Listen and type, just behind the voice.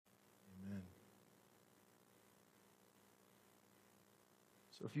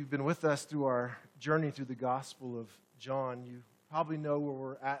So if you've been with us through our journey through the Gospel of John, you probably know where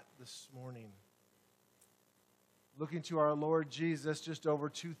we're at this morning. Looking to our Lord Jesus just over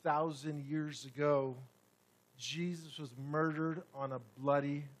 2,000 years ago, Jesus was murdered on a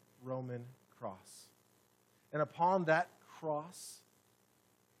bloody Roman cross. And upon that cross,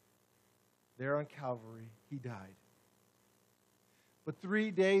 there on Calvary, he died. But 3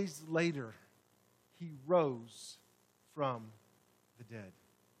 days later, he rose from the dead.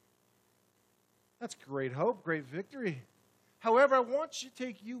 That's great hope, great victory. However, I want to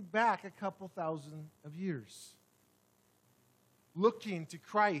take you back a couple thousand of years. Looking to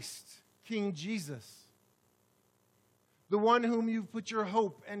Christ, King Jesus, the one whom you've put your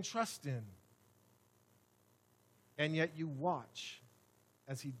hope and trust in. And yet you watch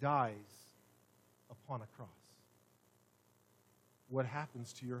as he dies upon a cross. What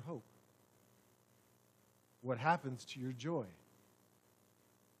happens to your hope? What happens to your joy?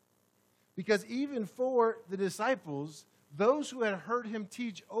 Because even for the disciples, those who had heard him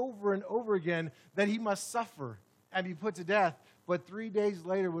teach over and over again that he must suffer and be put to death, but 3 days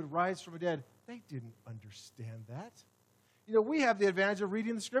later would rise from the dead, they didn't understand that. You know, we have the advantage of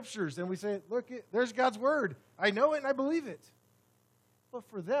reading the scriptures, and we say, look, there's God's word. I know it and I believe it. But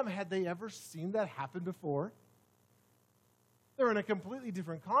for them, had they ever seen that happen before? They're in a completely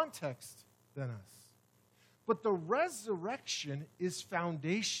different context than us. But the resurrection is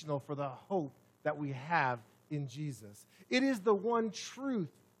foundational for the hope that we have in Jesus. It is the one truth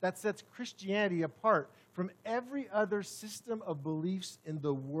that sets Christianity apart from every other system of beliefs in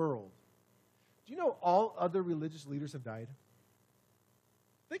the world. Do you know all other religious leaders have died?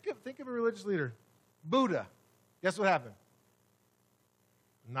 Think of a religious leader. Buddha. Guess what happened?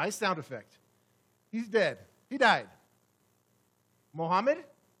 Nice sound effect. He's dead. He died. Muhammad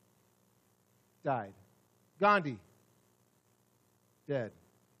died. Gandhi, dead.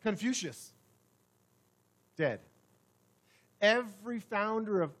 Confucius, dead. Every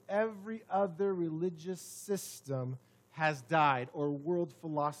founder of every other religious system has died, or world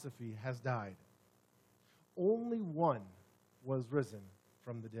philosophy has died. Only one was risen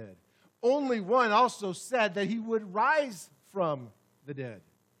from the dead. Only one also said that he would rise from the dead.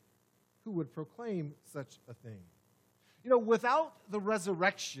 Who would proclaim such a thing? You know, without the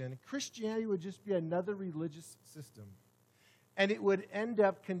resurrection, Christianity would just be another religious system, and it would end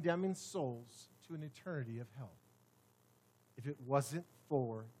up condemning souls to an eternity of hell if it wasn't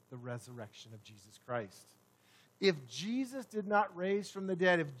for the resurrection of Jesus Christ. If Jesus did not raise from the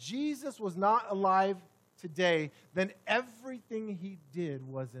dead, if Jesus was not alive today, then everything he did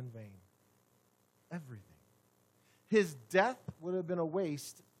was in vain. Everything. His death would have been a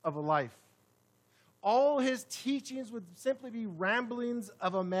waste of a life. All his teachings would simply be ramblings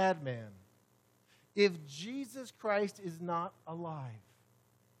of a madman. If Jesus Christ is not alive,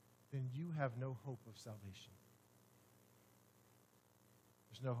 then you have no hope of salvation.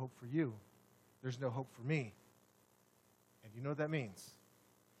 There's no hope for you. There's no hope for me. And you know what that means?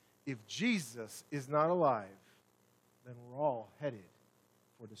 If Jesus is not alive, then we're all headed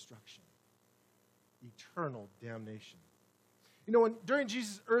for destruction, eternal damnation. You know, during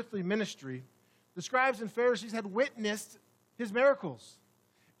Jesus' earthly ministry, the scribes and Pharisees had witnessed his miracles,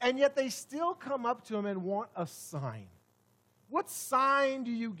 and yet they still come up to him and want a sign. What sign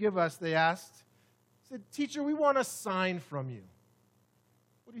do you give us, they asked. He said, teacher, we want a sign from you.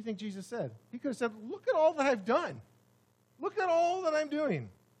 What do you think Jesus said? He could have said, look at all that I've done. Look at all that I'm doing.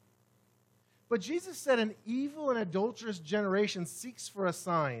 But Jesus said, an evil and adulterous generation seeks for a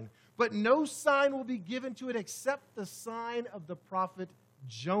sign, but no sign will be given to it except the sign of the prophet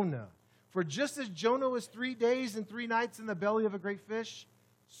Jonah. For just as Jonah was 3 days and 3 nights in the belly of a great fish,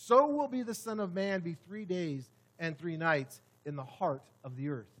 so will be the Son of Man be 3 days and 3 nights in the heart of the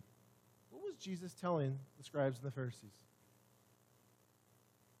earth. What was Jesus telling the scribes and the Pharisees?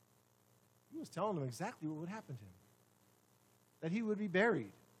 He was telling them exactly what would happen to him. That he would be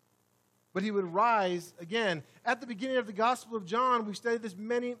buried, but he would rise again. At the beginning of the Gospel of John, we studied this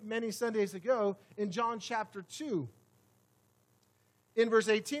many, many Sundays ago in John chapter 2. In verse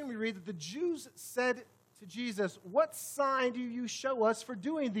 18, we read that the Jews said to Jesus, what sign do you show us for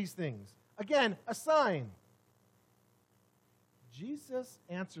doing these things? Again, a sign. Jesus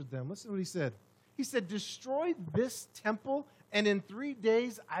answered them. Listen to what he said. He said, destroy this temple, and in 3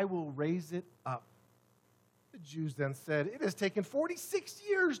 days I will raise it up. The Jews then said, it has taken 46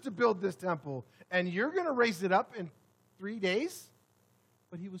 years to build this temple, and you're going to raise it up in 3 days?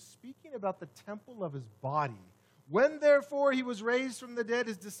 But he was speaking about the temple of his body. When, therefore, he was raised from the dead,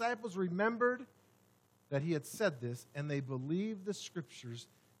 his disciples remembered that he had said this, and they believed the scriptures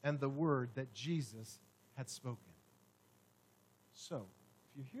and the word that Jesus had spoken. So,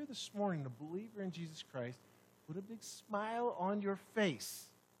 if you're here this morning, a believer in Jesus Christ, put a big smile on your face,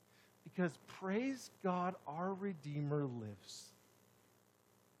 because praise God, our Redeemer lives.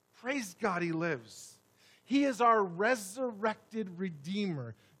 Praise God, he lives. He is our resurrected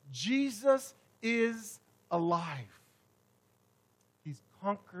Redeemer. Jesus is alive. He's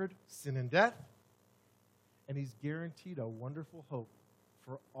conquered sin and death, and he's guaranteed a wonderful hope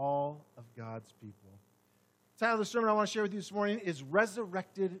for all of God's people. The title of the sermon I want to share with you this morning is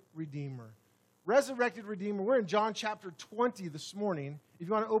Resurrected Redeemer. Resurrected Redeemer. We're in John chapter 20 this morning. If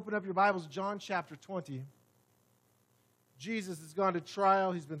you want to open up your Bibles, John chapter 20. Jesus has gone to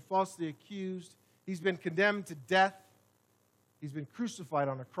trial. He's been falsely accused. He's been condemned to death. He's been crucified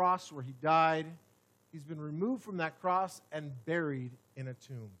on a cross where he died. He's been removed from that cross and buried in a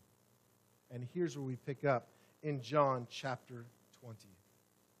tomb. And here's where we pick up in John chapter 20.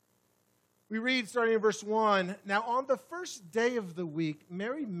 We read starting in verse 1, "Now on the first day of the week,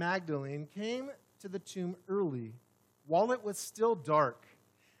 Mary Magdalene came to the tomb early, while it was still dark,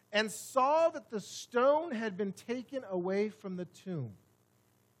 and saw that the stone had been taken away from the tomb.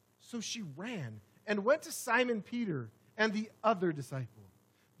 So she ran and went to Simon Peter and the other disciple,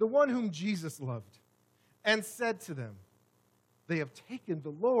 the one whom Jesus loved, and said to them, 'They have taken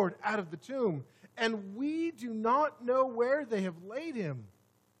the Lord out of the tomb, and we do not know where they have laid him.'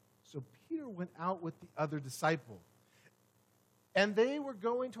 So Peter went out with the other disciple, and they were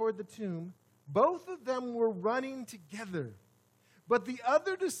going toward the tomb. Both of them were running together. But the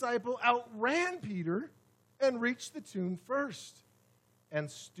other disciple outran Peter and reached the tomb first.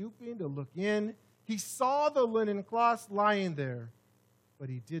 And stooping to look in, he saw the linen cloths lying there, but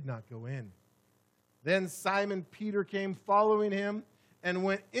he did not go in. Then Simon Peter came following him and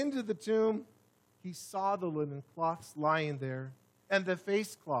went into the tomb. He saw the linen cloths lying there, and the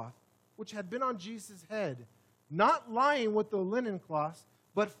face cloth, which had been on Jesus' head, not lying with the linen cloths,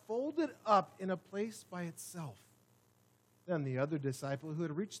 but folded up in a place by itself. Then the other disciple, who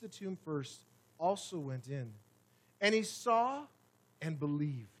had reached the tomb first, also went in. And he saw and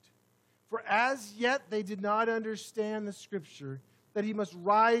believed. For as yet they did not understand the scripture, that he must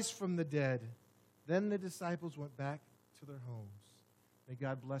rise from the dead. Then the disciples went back to their homes. May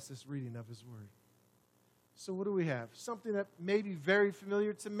God bless this reading of his word. So what do we have? Something that may be very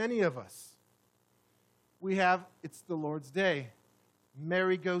familiar to many of us. We have, it's the Lord's Day.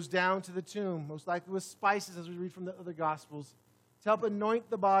 Mary goes down to the tomb, most likely with spices, as we read from the other Gospels, to help anoint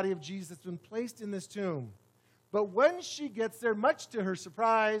the body of Jesus that's been placed in this tomb. But when she gets there, much to her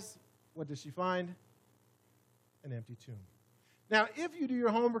surprise, what does she find? An empty tomb. Now, if you do your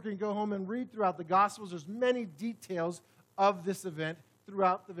homework and go home and read throughout the Gospels, there's many details of this event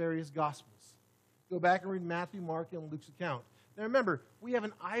throughout the various Gospels. Go back and read Matthew, Mark, and Luke's account. Now remember, we have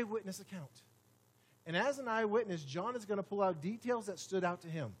an eyewitness account. And as an eyewitness, John is going to pull out details that stood out to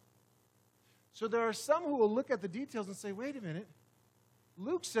him. So there are some who will look at the details and say, wait a minute,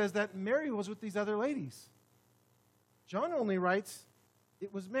 Luke says that Mary was with these other ladies. John only writes,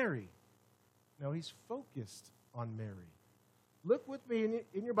 it was Mary. No, he's focused on Mary. Look with me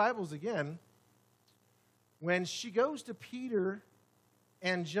in your Bibles again. When she goes to Peter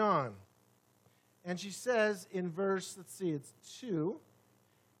and John, and she says in verse, it's 2,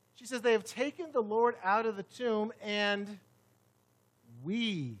 she says, they have taken the Lord out of the tomb, and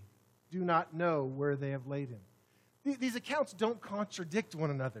we do not know where they have laid him. These accounts don't contradict one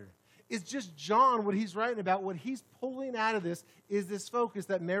another. It's just John, what he's writing about, what he's pulling out of this is this focus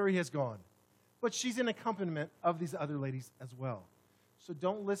that Mary has gone. But she's in accompaniment of these other ladies as well. So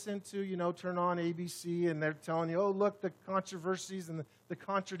don't listen to, turn on ABC and they're telling you, oh, look, the controversies and the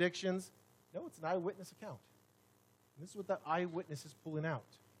contradictions. No, it's an eyewitness account. And this is what that eyewitness is pulling out.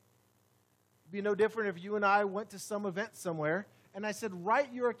 It'd be no different if you and I went to some event somewhere and I said,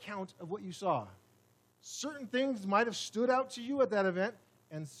 write your account of what you saw. Certain things might have stood out to you at that event,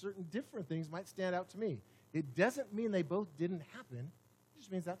 and certain different things might stand out to me. It doesn't mean they both didn't happen. It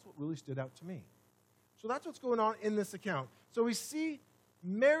just means that's what really stood out to me. So that's what's going on in this account. So we see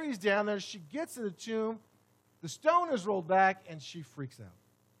Mary's down there. She gets to the tomb. The stone is rolled back, and she freaks out.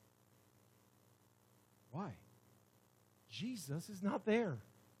 Why? Jesus is not there.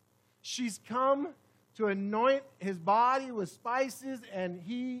 She's come to anoint his body with spices, and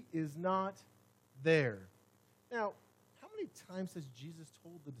he is not there. Now, how many times has Jesus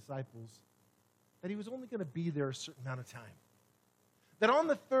told the disciples that he was only going to be there a certain amount of time? That on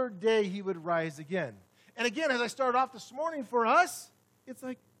the third day he would rise again. And again, as I started off this morning, for us, it's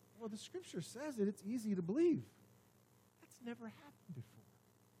like, well, the scripture says it. It's easy to believe. That's never happened before.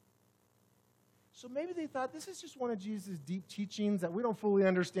 So maybe they thought this is just one of Jesus' deep teachings that we don't fully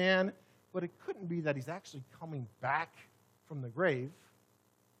understand, but it couldn't be that he's actually coming back from the grave.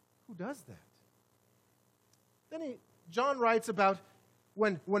 who does that? Then John writes about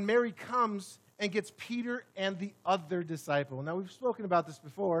when Mary comes and gets Peter and the other disciple. Now, we've spoken about this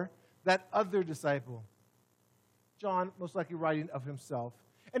before, that other disciple. John, most likely writing of himself.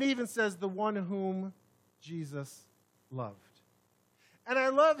 And he even says, the one whom Jesus loved. And I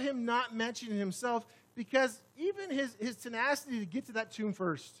love him not mentioning himself because even his tenacity to get to that tomb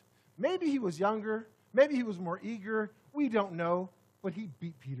first. Maybe he was younger. Maybe he was more eager. We don't know. But he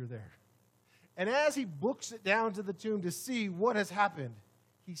beat Peter there. And as he books it down to the tomb to see what has happened,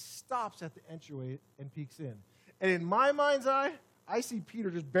 he stops at the entryway and peeks in. And in my mind's eye, I see Peter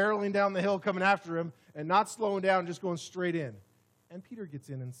just barreling down the hill coming after him and not slowing down, just going straight in. And Peter gets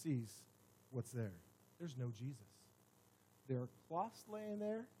in and sees what's there. There's no Jesus. There are cloths laying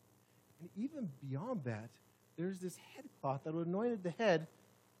there. And even beyond that, there's this headcloth that anointed the head,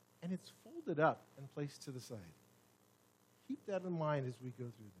 and it's folded up and placed to the side. Keep that in mind as we go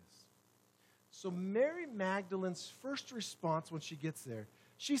through this. So Mary Magdalene's first response when she gets there,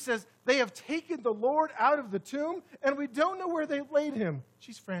 she says, they have taken the Lord out of the tomb, and we don't know where they laid him.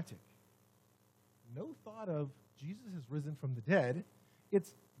 She's frantic. No thought of Jesus has risen from the dead.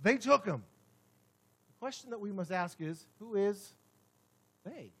 It's they took him. The question that we must ask is, who is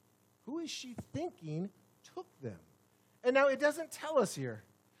they? Who is she thinking took them? And now it doesn't tell us here.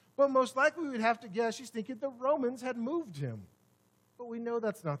 But most likely we would have to guess she's thinking the Romans had moved him. But we know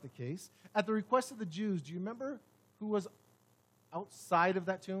that's not the case. At the request of the Jews, do you remember who was outside of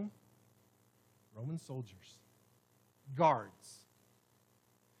that tomb? Roman soldiers, guards.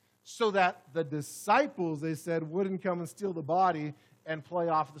 So that the disciples, they said, wouldn't come and steal the body and play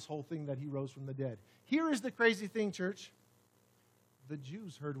off this whole thing that he rose from the dead. Here is the crazy thing, church. The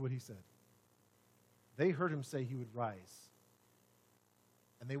Jews heard what he said. They heard him say he would rise.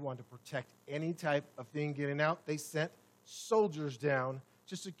 And they wanted to protect any type of thing getting out. They sent soldiers down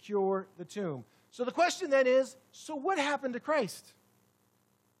to secure the tomb. So the question then is, so what happened to Christ?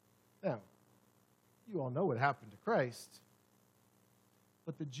 Now, you all know what happened to Christ.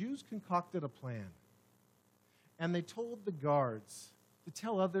 But the Jews concocted a plan. And they told the guards to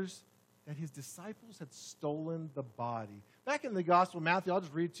tell others that his disciples had stolen the body. Back in the Gospel of Matthew, I'll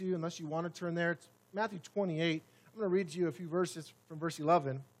just read to you, unless you want to turn there. It's Matthew 28. I'm going to read to you a few verses from verse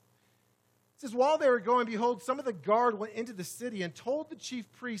 11. It says, while they were going, behold, some of the guard went into the city and told the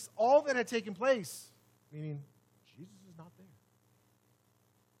chief priests all that had taken place, meaning Jesus is not there.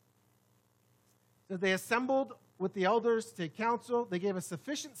 So they assembled with the elders to take counsel. They gave a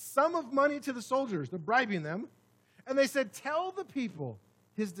sufficient sum of money to the soldiers. They're bribing them. And they said, tell the people,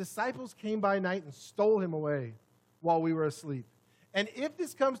 his disciples came by night and stole him away while we were asleep. And if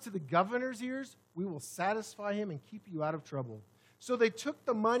this comes to the governor's ears, we will satisfy him and keep you out of trouble. So they took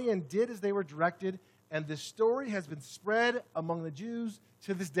the money and did as they were directed, and this story has been spread among the Jews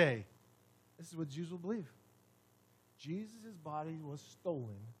to this day. This is what Jews will believe. Jesus' body was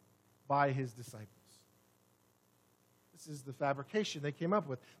stolen by his disciples. This is the fabrication they came up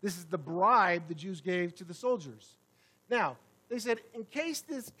with. This is the bribe the Jews gave to the soldiers. Now, they said, in case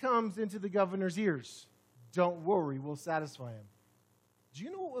this comes into the governor's ears, don't worry, we'll satisfy him. Do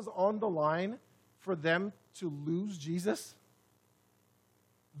you know what was on the line for them to lose Jesus?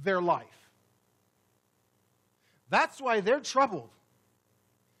 Their life. That's why they're troubled.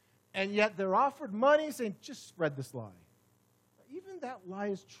 And yet they're offered money saying, just spread this lie. Even that lie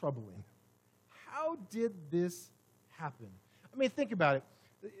is troubling. How did this happen? I mean, think about it.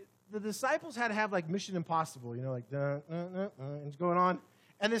 The disciples had to have like Mission Impossible, like and it's going on.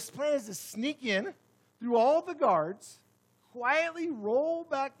 And this plan is to sneak in through all the guards, quietly roll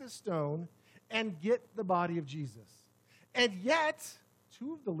back the stone, and get the body of Jesus. And yet,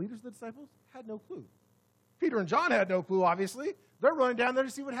 two of the leaders of the disciples had no clue. Peter and John had no clue, obviously. They're running down there to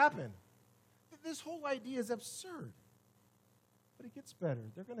see what happened. This whole idea is absurd. But it gets better.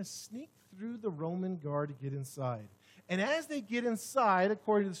 They're going to sneak through the Roman guard to get inside. And as they get inside,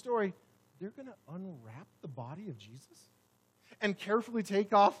 according to the story, they're going to unwrap the body of Jesus and carefully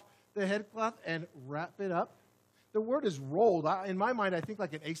take off the headcloth and wrap it up. The word is rolled. In my mind, I think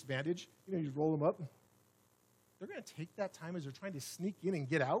like an ace bandage. You roll them up. They're going to take that time as they're trying to sneak in and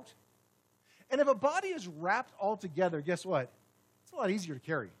get out. And if a body is wrapped all together, guess what? It's a lot easier to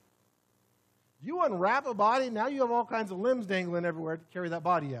carry. You unwrap a body, now you have all kinds of limbs dangling everywhere to carry that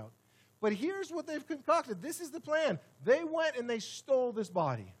body out. But here's what they've concocted. This is the plan. They went and they stole this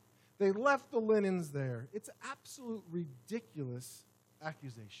body. They left the linens there. It's an absolute ridiculous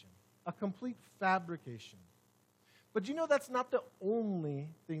accusation, a complete fabrication. But you know that's not the only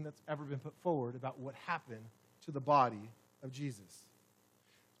thing that's ever been put forward about what happened to the body of Jesus.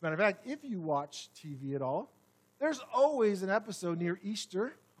 As a matter of fact, if you watch TV at all, there's always an episode near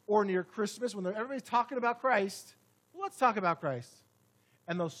Easter or near Christmas when everybody's talking about Christ, well, let's talk about Christ.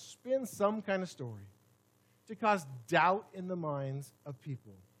 And they'll spin some kind of story to cause doubt in the minds of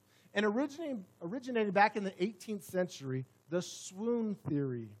people. And originating back in the 18th century, the swoon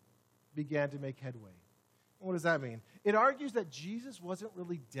theory began to make headway. And what does that mean? It argues that Jesus wasn't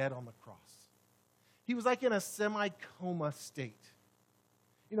really dead on the cross. He was like in a semi-coma state.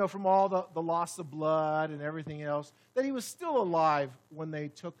 From all the loss of blood and everything else, that he was still alive when they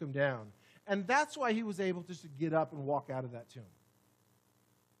took him down. And that's why he was able just to get up and walk out of that tomb.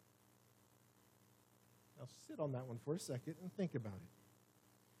 Now sit on that one for a second and think about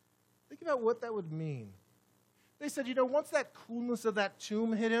it. Think about what that would mean. They said, once that coolness of that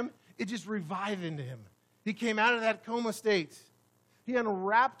tomb hit him, it just revived into him. He came out of that coma state. He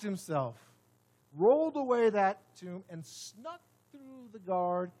unwrapped himself, rolled away that tomb, and snuck through the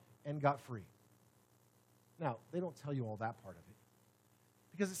guard and got free. Now, they don't tell you all that part of it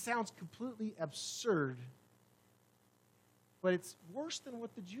because it sounds completely absurd, but it's worse than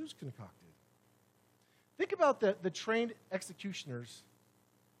what the Jews concocted. Think about the trained executioners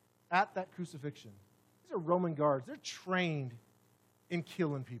at that crucifixion. These are Roman guards. They're trained in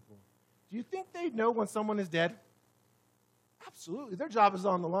killing people. Do you think they know when someone is dead? Absolutely. Their job is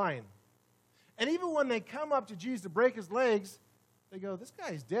on the line. And even when they come up to Jesus to break his legs, they go, this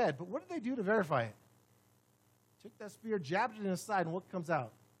guy is dead. But what did they do to verify it? Took that spear, jabbed it in his side, and what comes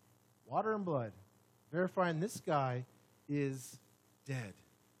out? Water and blood, verifying this guy is dead.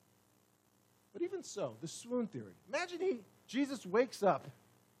 But even so, the swoon theory. Imagine Jesus wakes up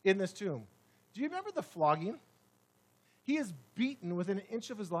in this tomb. Do you remember the flogging? He is beaten within an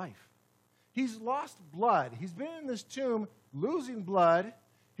inch of his life. He's lost blood. He's been in this tomb losing blood.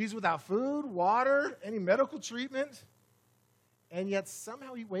 He's without food, water, any medical treatment. And yet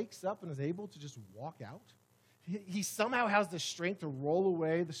somehow he wakes up and is able to just walk out. He somehow has the strength to roll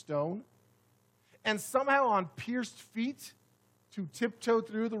away the stone. And somehow on pierced feet to tiptoe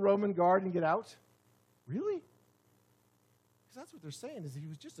through the Roman guard and get out. Really? Because that's what they're saying, is he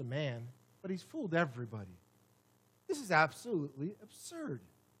was just a man, but he's fooled everybody. This is absolutely absurd.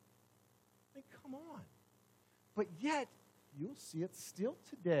 I mean, come on. But yet, you'll see it still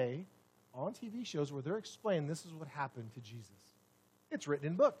today on TV shows where they're explaining this is what happened to Jesus. It's written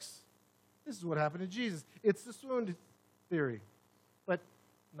in books. This is what happened to Jesus. It's the swoon theory. But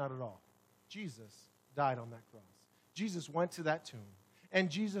not at all. Jesus died on that cross. Jesus went to that tomb. And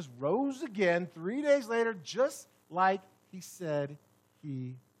Jesus rose again 3 days later, just like he said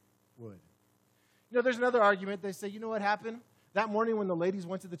he would. There's another argument. They say, you know what happened? That morning when the ladies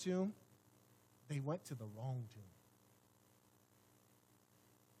went to the tomb, they went to the wrong tomb.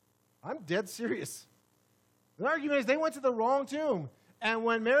 I'm dead serious. The argument is they went to the wrong tomb. And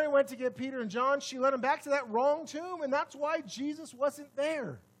when Mary went to get Peter and John, she led them back to that wrong tomb, and that's why Jesus wasn't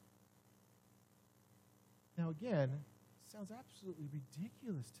there. Now again, it sounds absolutely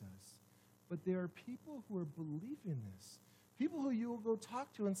ridiculous to us, but there are people who are believing this. People who you will go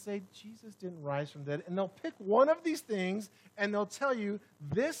talk to and say, Jesus didn't rise from the dead. And they'll pick one of these things, and they'll tell you,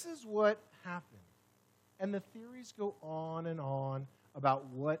 this is what happened. And the theories go on and on about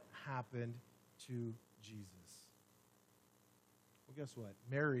what happened to Jesus. Well, guess what?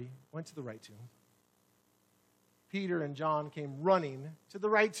 Mary went to the right tomb. Peter and John came running to the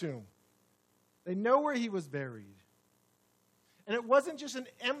right tomb. They know where he was buried. And it wasn't just an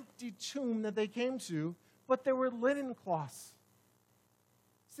empty tomb that they came to, but there were linen cloths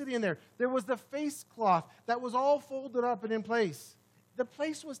sitting in there. There was the face cloth that was all folded up and in place. The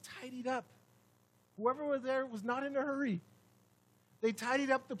place was tidied up. Whoever was there was not in a hurry. They tidied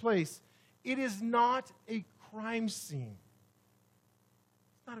up the place. It is not a crime scene.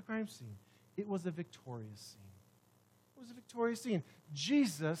 It's not a crime scene. It was a victorious scene. It was a victorious scene.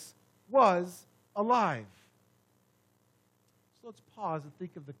 Jesus was alive. So let's pause and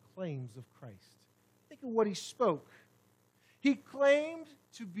think of the claims of Christ. Think of what he spoke. He claimed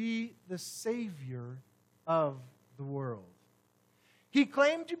to be the Savior of the world. He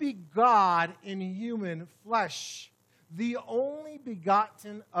claimed to be God in human flesh, the only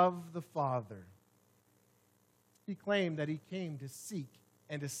begotten of the Father. He claimed that he came to seek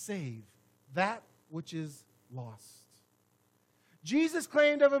and to save that which is lost. Jesus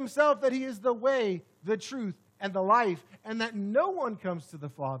claimed of himself that he is the way, the truth, and the life, and that no one comes to the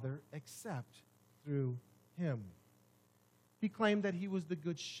Father except through him. He claimed that he was the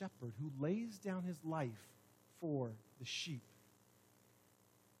good shepherd who lays down his life for the sheep.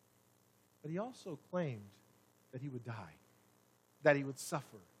 But he also claimed that he would die, that he would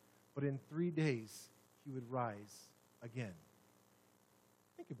suffer, but in 3 days he would rise again.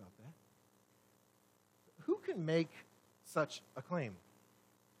 Think about that. Who can make such a claim?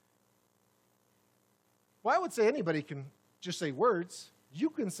 Well, I would say anybody can just say words. You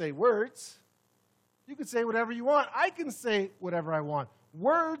can say words. You can say whatever you want. I can say whatever I want.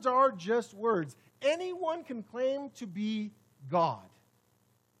 Words are just words. Anyone can claim to be God.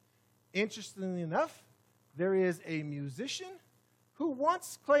 Interestingly enough, there is a musician who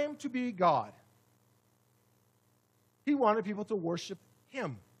once claimed to be God. He wanted people to worship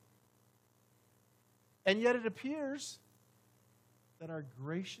him. And yet it appears that our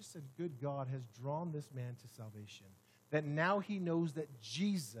gracious and good God has drawn this man to salvation, that now he knows that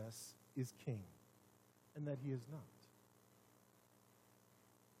Jesus is king and that he is not.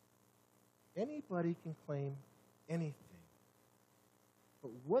 Anybody can claim anything,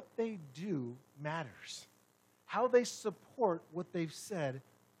 but what they do matters. How they support what they've said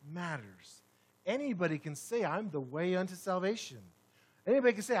matters. Anybody can say, I'm the way unto salvation.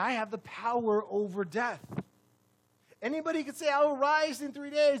 Anybody can say, I have the power over death. Anybody can say, I will rise in 3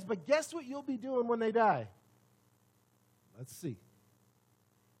 days, but guess what you'll be doing when they die? Let's see.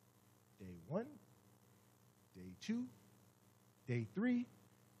 Day 1, day 2, day 3,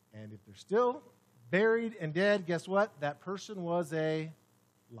 and if they're still buried and dead, guess what? That person was a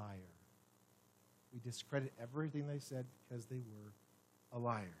liar. We discredit everything they said because they were a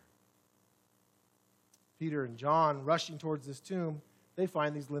liar. Peter and John, rushing towards this tomb, they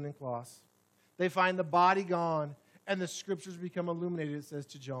find these linen cloths. They find the body gone, and the scriptures become illuminated. It says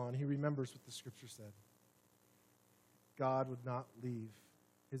to John, he remembers what the scripture said. God would not leave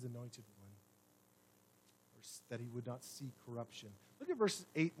his anointed one, or that he would not see corruption. Look at verses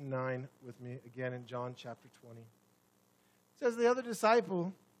 8 and 9 with me again in John chapter 20. It says, the other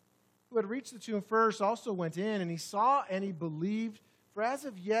disciple who had reached the tomb first also went in, and he saw and he believed, for as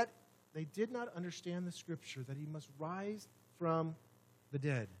of yet they did not understand the scripture that he must rise from the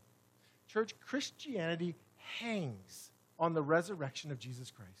dead. Church, Christianity hangs on the resurrection of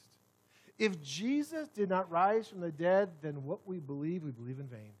Jesus Christ. If Jesus did not rise from the dead, then what we believe in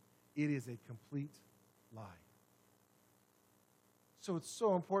vain. It is a complete lie. So it's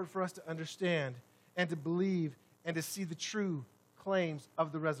so important for us to understand and to believe and to see the true claims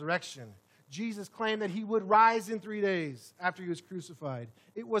of the resurrection. Jesus claimed that he would rise in 3 days after he was crucified.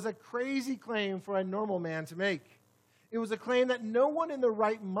 It was a crazy claim for a normal man to make. It was a claim that no one in their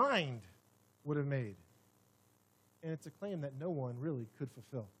right mind would have made. And it's a claim that no one really could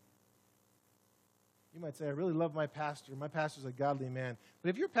fulfill. You might say, I really love my pastor. My pastor's a godly man. But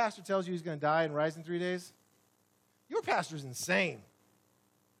if your pastor tells you he's going to die and rise in 3 days, your pastor's insane.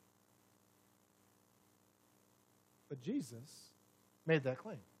 But Jesus made that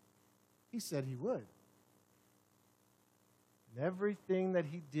claim. He said he would. And everything that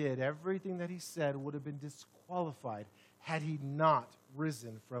he did, everything that he said would have been disqualified had he not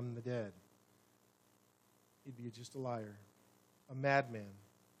risen from the dead. He'd be just a liar, a madman.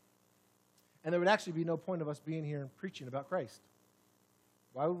 And there would actually be no point of us being here and preaching about Christ.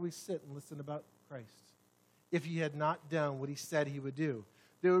 Why would we sit and listen about Christ if he had not done what he said he would do?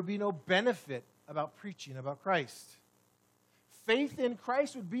 There would be no benefit about preaching about Christ. Faith in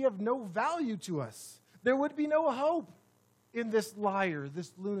Christ would be of no value to us. There would be no hope in this liar,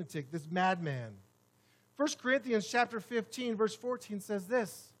 this lunatic, this madman. 1 Corinthians chapter 15, verse 14 says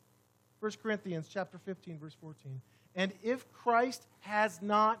this. 1 Corinthians chapter 15, verse 14. And if Christ has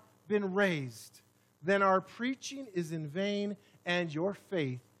not been raised, then our preaching is in vain and your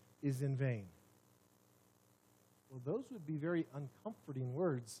faith is in vain. Well, those would be very uncomforting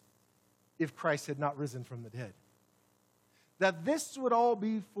words if Christ had not risen from the dead. That this would all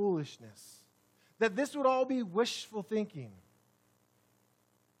be foolishness. That this would all be wishful thinking.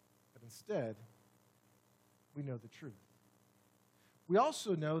 But instead, we know the truth. We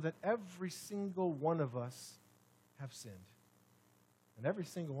also know that every single one of us have sinned. And every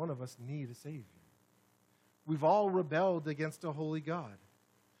single one of us need a Savior. We've all rebelled against a holy God.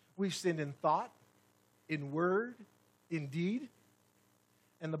 We've sinned in thought, in word, in deed.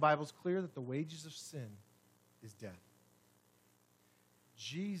 And the Bible's clear that the wages of sin is death.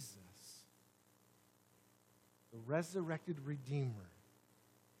 Jesus, the resurrected Redeemer,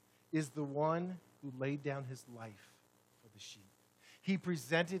 is the one who laid down his life for the sheep. He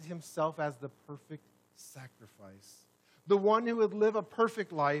presented himself as the perfect sacrifice, the one who would live a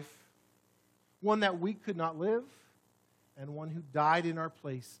perfect life, one that we could not live, and one who died in our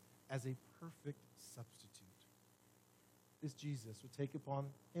place as a perfect substitute. This Jesus would take upon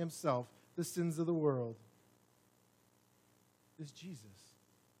himself the sins of the world. This Jesus,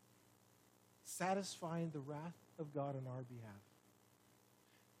 satisfying the wrath of God on our behalf.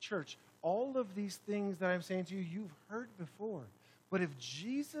 Church, all of these things that I'm saying to you, you've heard before. But if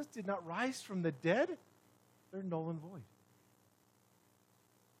Jesus did not rise from the dead, they're null and void.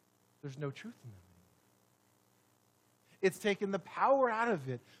 There's no truth in them. It's taken the power out of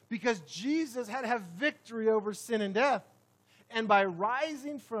it because Jesus had to have victory over sin and death. And by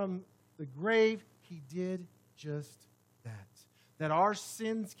rising from the grave, he did just that. That our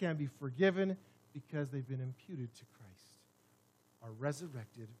sins can be forgiven because they've been imputed to Christ, our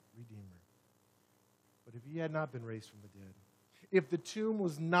resurrected Redeemer. But if he had not been raised from the dead, if the tomb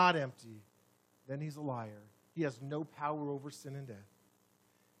was not empty, then he's a liar. He has no power over sin and death,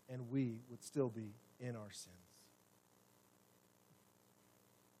 and we would still be in our sins.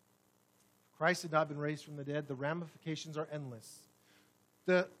 If Christ had not been raised from the dead, the ramifications are endless.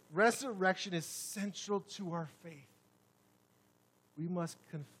 The resurrection is central to our faith. We must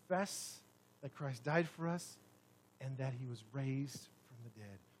confess that Christ died for us and that he was raised from the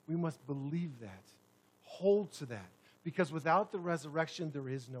dead. We must believe that, hold to that, because without the resurrection, there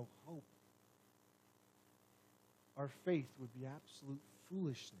is no hope. Our faith would be absolute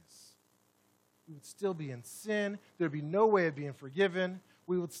foolishness. We would still be in sin. There would be no way of being forgiven.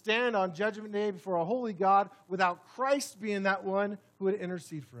 We would stand on Judgment Day before a holy God without Christ being that one who would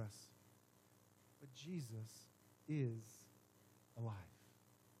intercede for us. But Jesus is alive.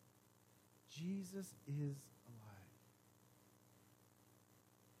 Jesus is alive.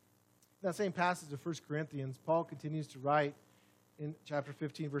 In that same passage of 1 Corinthians, Paul continues to write in chapter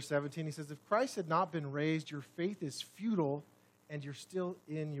 15, verse 17. He says, if Christ had not been raised, your faith is futile and you're still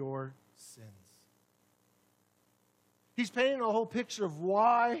in your sins. He's painting a whole picture of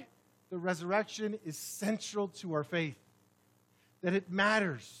why the resurrection is central to our faith. That it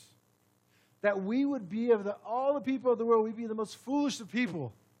matters. That we would be, of all the people of the world, we'd be the most foolish of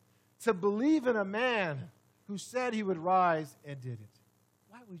people to believe in a man who said he would rise and did it.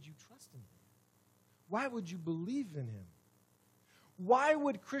 Why would you trust in him? Why would you believe in him? Why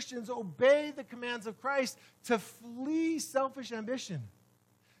would Christians obey the commands of Christ to flee selfish ambition,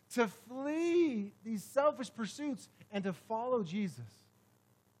 to flee these selfish pursuits, and to follow Jesus?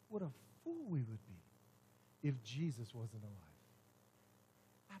 What a fool we would be if Jesus wasn't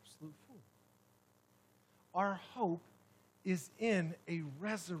alive. Absolute fool. Our hope is in a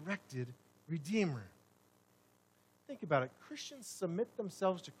resurrected Redeemer. Think about it. Christians submit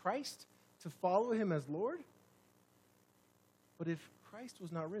themselves to Christ to follow him as Lord. But if Christ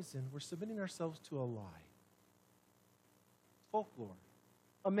was not risen, we're submitting ourselves to a lie. Folklore,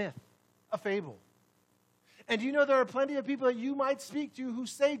 a myth, a fable. And you know there are plenty of people that you might speak to who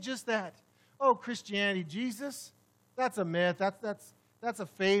say just that. Oh, Christianity, Jesus, that's a myth. That's a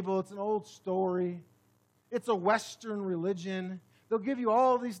fable. It's an old story. It's a Western religion. They'll give you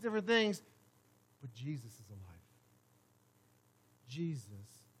all these different things. But Jesus is alive. Jesus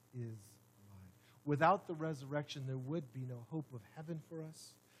is alive. Without the resurrection, there would be no hope of heaven for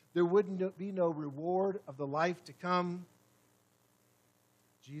us. There would be no reward of the life to come.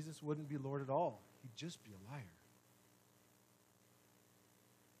 Jesus wouldn't be Lord at all. He'd just be a liar.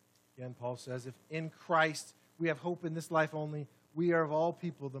 Again, Paul says, if in Christ we have hope in this life only, we are of all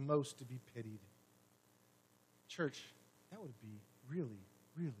people the most to be pitied. Church, that would be really,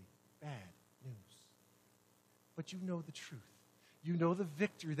 really bad news. But you know the truth. You know the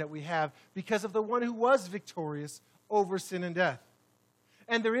victory that we have because of the one who was victorious over sin and death.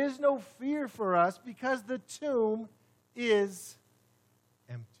 And there is no fear for us because the tomb is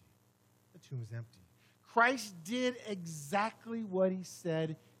empty. The tomb is empty. Christ did exactly what he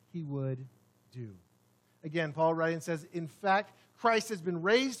said he would do. Again, Paul writing says, in fact, Christ has been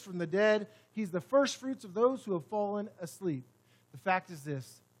raised from the dead. He's the first fruits of those who have fallen asleep. The fact is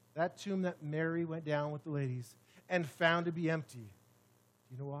this, that tomb that Mary went down with the ladies and found to be empty.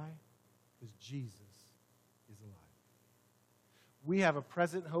 Do you know why? Because Jesus is alive. We have a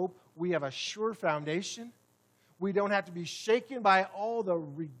present hope. We have a sure foundation. We don't have to be shaken by all the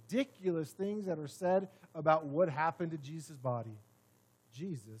ridiculous things that are said about what happened to Jesus' body.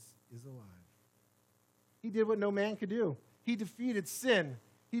 Jesus is alive. He did what no man could do. He defeated sin.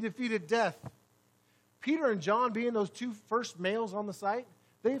 He defeated death. Peter and John, being those two first males on the site,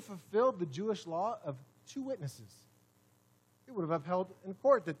 they fulfilled the Jewish law of two witnesses. It would have upheld in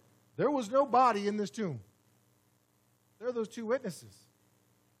court that there was no body in this tomb. There are those two witnesses.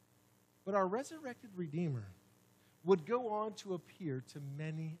 But our resurrected Redeemer would go on to appear to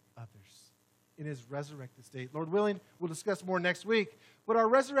many others in his resurrected state. Lord willing, we'll discuss more next week. But our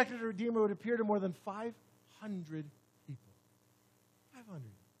resurrected Redeemer would appear to more than 500 people. 500.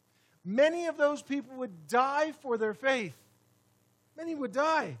 Many of those people would die for their faith. Many would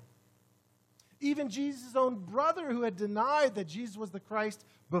die. Even Jesus' own brother, who had denied that Jesus was the Christ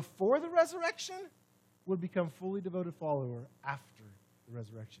before the resurrection, would become fully devoted follower after the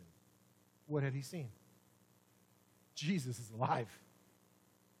resurrection. What had he seen? Jesus is alive.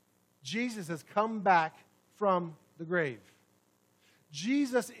 Jesus has come back from the grave.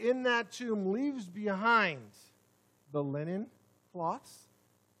 Jesus in that tomb leaves behind the linen cloths,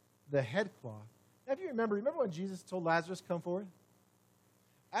 the headcloth. Now, if you remember when Jesus told Lazarus, come forward?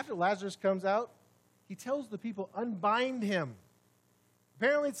 After Lazarus comes out, he tells the people, unbind him.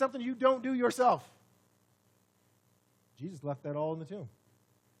 Apparently it's something you don't do yourself. Jesus left that all in the tomb.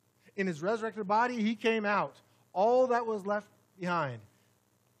 In his resurrected body, he came out. All that was left behind.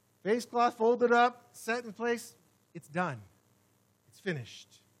 Face cloth folded up, set in place. It's done. It's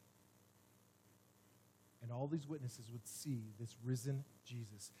finished. And all these witnesses would see this risen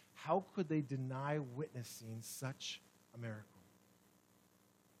Jesus. How could they deny witnessing such a miracle?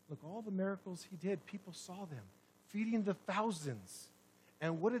 Look, all the miracles he did, people saw them, feeding the thousands.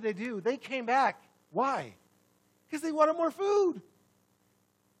 And what did they do? They came back. Why? Because they wanted more food.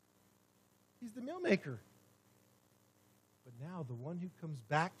 He's the meal maker. But now the one who comes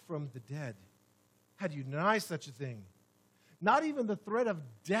back from the dead, how do you deny such a thing? Not even the threat of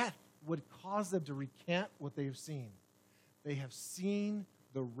death would cause them to recant what they have seen. They have seen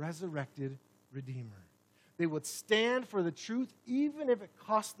the resurrected Redeemer. They would stand for the truth even if it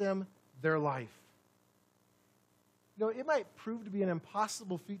cost them their life. You know, it might prove to be an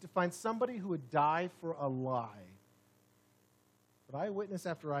impossible feat to find somebody who would die for a lie. But eyewitness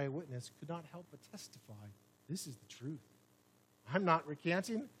after eyewitness could not help but testify, this is the truth. I'm not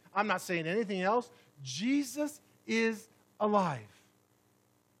recanting. I'm not saying anything else. Jesus is alive.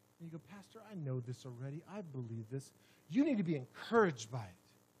 And you go, Pastor, I know this already. I believe this. You need to be encouraged by it.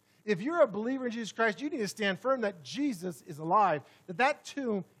 If you're a believer in Jesus Christ, you need to stand firm that Jesus is alive, that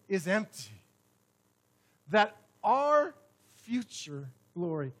tomb is empty, that our future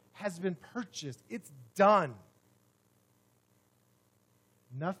glory has been purchased. It's done.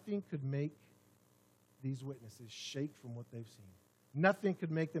 Nothing could make these witnesses shake from what they've seen. Nothing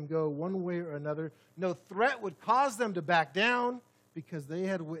could make them go one way or another. No threat would cause them to back down because they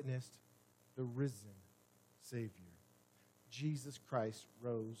had witnessed the risen Savior. Jesus Christ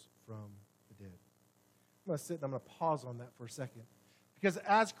rose from the dead. I'm going to sit and I'm going to pause on that for a second. Because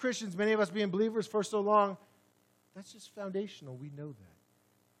as Christians, many of us being believers for so long, that's just foundational. We know that.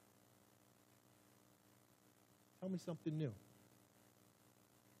 Tell me something new.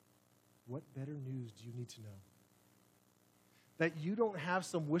 What better news do you need to know? That you don't have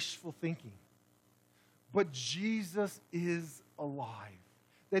some wishful thinking, but Jesus is alive.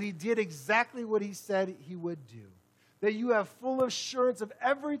 That he did exactly what he said he would do. That you have full assurance of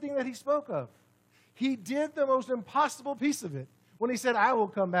everything that he spoke of. He did the most impossible piece of it when he said, I will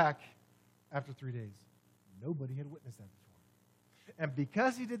come back after 3 days. Nobody had witnessed that before. And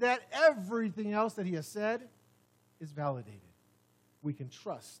because he did that, everything else that he has said is validated. We can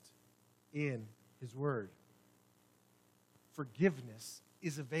trust in his word. Forgiveness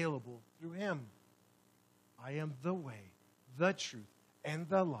is available through him. I am the way, the truth, and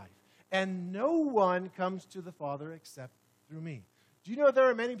the life. And no one comes to the Father except through me. Do you know there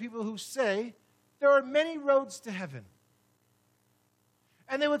are many people who say there are many roads to heaven?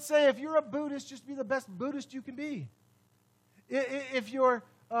 And they would say, if you're a Buddhist, just be the best Buddhist you can be. If you're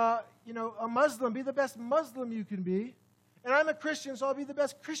a Muslim, be the best Muslim you can be. And I'm a Christian, so I'll be the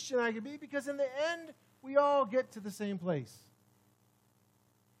best Christian I can be, because in the end, we all get to the same place.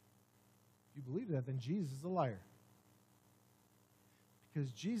 If you believe that, then Jesus is a liar.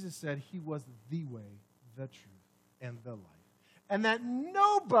 Because Jesus said he was the way, the truth, and the life. And that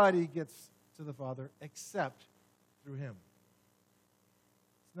nobody gets to the Father except through him.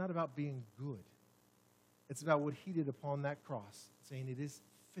 It's not about being good. It's about what he did upon that cross, saying it is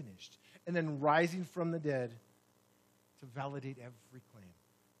finished, and then rising from the dead to validate every claim.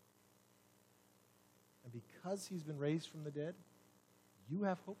 And because he's been raised from the dead, you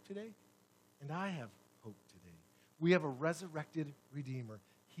have hope today, and I have hope today. We have a resurrected Redeemer.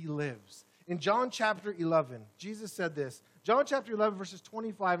 He lives. In John chapter 11, Jesus said this. John chapter 11, verses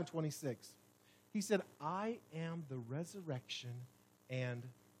 25 and 26. He said, I am the resurrection and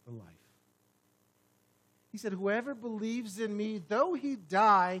the life. He said, whoever believes in me, though he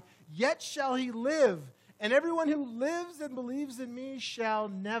die, yet shall he live. And everyone who lives and believes in me shall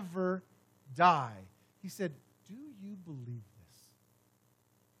never die. He said, do you believe this?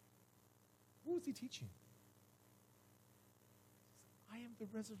 What was he teaching? I am the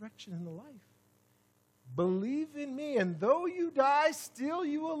resurrection and the life. Believe in me, and though you die, still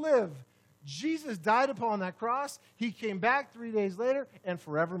you will live. Jesus died upon that cross. He came back 3 days later, and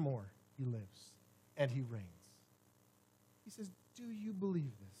forevermore he lives, and he reigns. He says, do you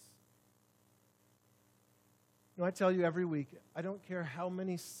believe this? You know, I tell you every week, I don't care how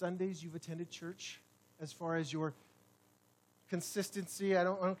many Sundays you've attended church as far as your consistency. I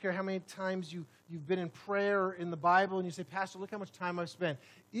don't care how many times you've been in prayer in the Bible and you say, Pastor, look how much time I've spent.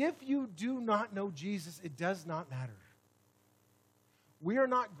 If you do not know Jesus, it does not matter. We are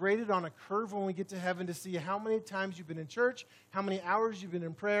not graded on a curve when we get to heaven to see how many times you've been in church, how many hours you've been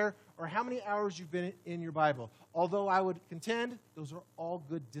in prayer, or how many hours you've been in your Bible. Although I would contend those are all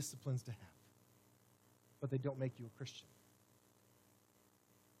good disciplines to have, but they don't make you a Christian.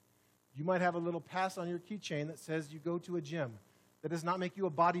 You might have a little pass on your keychain that says you go to a gym. That does not make you a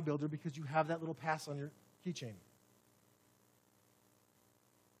bodybuilder because you have that little pass on your keychain.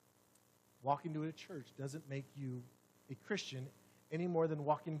 Walking to a church doesn't make you a Christian any more than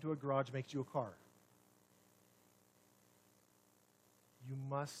walking into a garage makes you a car. You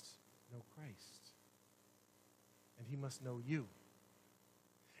must know Christ. And he must know you.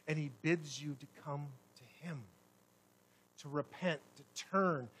 And he bids you to come to him, to repent, to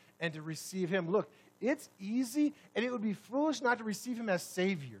turn, and to receive him. Look, it's easy, and it would be foolish not to receive him as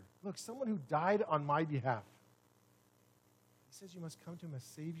Savior. Look, someone who died on my behalf. He says you must come to him as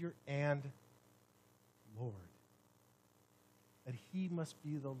Savior and Lord. That he must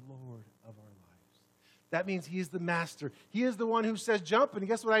be the Lord of our lives. That means he is the master. He is the one who says jump, and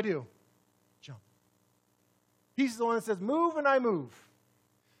guess what I do? Jump. He's the one that says move, and I move.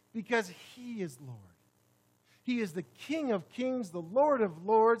 Because he is Lord. He is the King of kings, the Lord of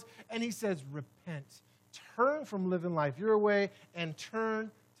lords, and he says repent. Turn from living life your way and turn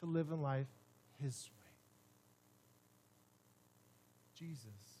to living life his way. Jesus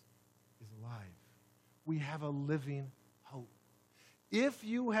is alive. We have a living hope. If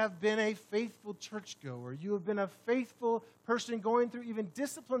you have been a faithful churchgoer, you have been a faithful person going through even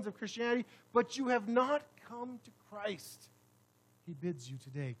disciplines of Christianity, but you have not come to Christ, he bids you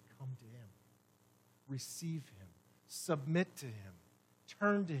today, come to him. Receive him. Submit to him.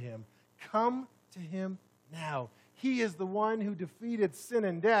 Turn to him. Come to him now. He is the one who defeated sin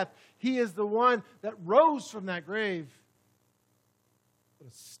and death. He is the one that rose from that grave. Put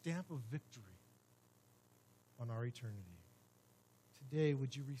a stamp of victory on our eternity. Today,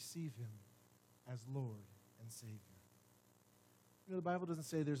 would you receive him as Lord and Savior? You know, the Bible doesn't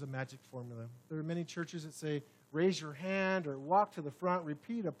say there's a magic formula. There are many churches that say, raise your hand or walk to the front,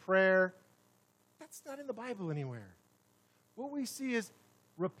 repeat a prayer. That's not in the Bible anywhere. What we see is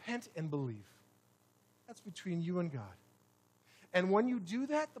repent and believe. That's between you and God. And when you do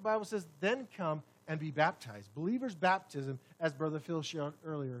that, the Bible says, then come and be baptized. Believer's baptism, as Brother Phil shared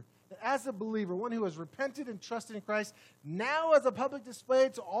earlier, that as a believer, one who has repented and trusted in Christ, now as a public display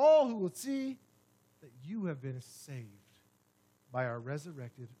to all who will see that you have been saved by our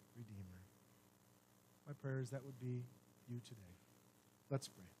resurrected Redeemer. My prayer is that would be you today. Let's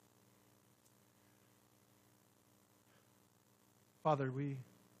pray. Father, we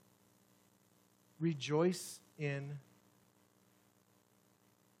rejoice in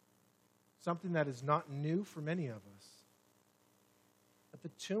something that is not new for many of us. That the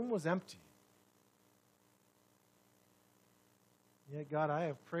tomb was empty. Yet, God, I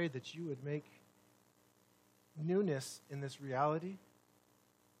have prayed that you would make newness in this reality.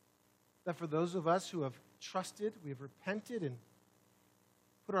 That for those of us who have trusted, we have repented and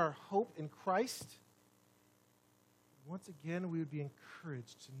put our hope in Christ, once again we would be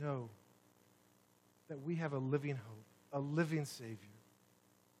encouraged to know that we have a living hope, a living Savior.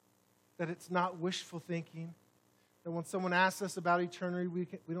 That it's not wishful thinking. That when someone asks us about eternity, we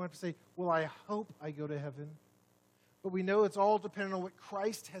don't have to say, well, I hope I go to heaven. But we know it's all dependent on what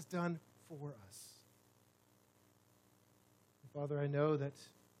Christ has done for us. And Father, I know that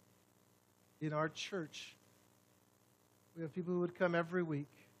in our church, we have people who would come every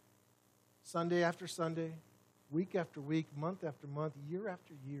week, Sunday after Sunday, week after week, month after month, year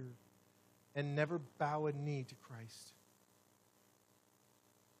after year, and never bow a knee to Christ.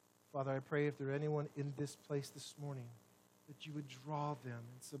 Father, I pray if there are anyone in this place this morning, that you would draw them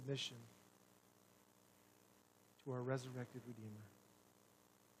in submission to our resurrected Redeemer.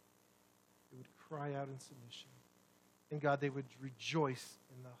 They would cry out in submission. And God, they would rejoice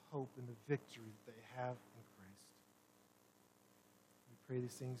in the hope and the victory that they have in Christ. We pray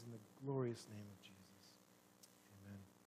these things in the glorious name of Jesus.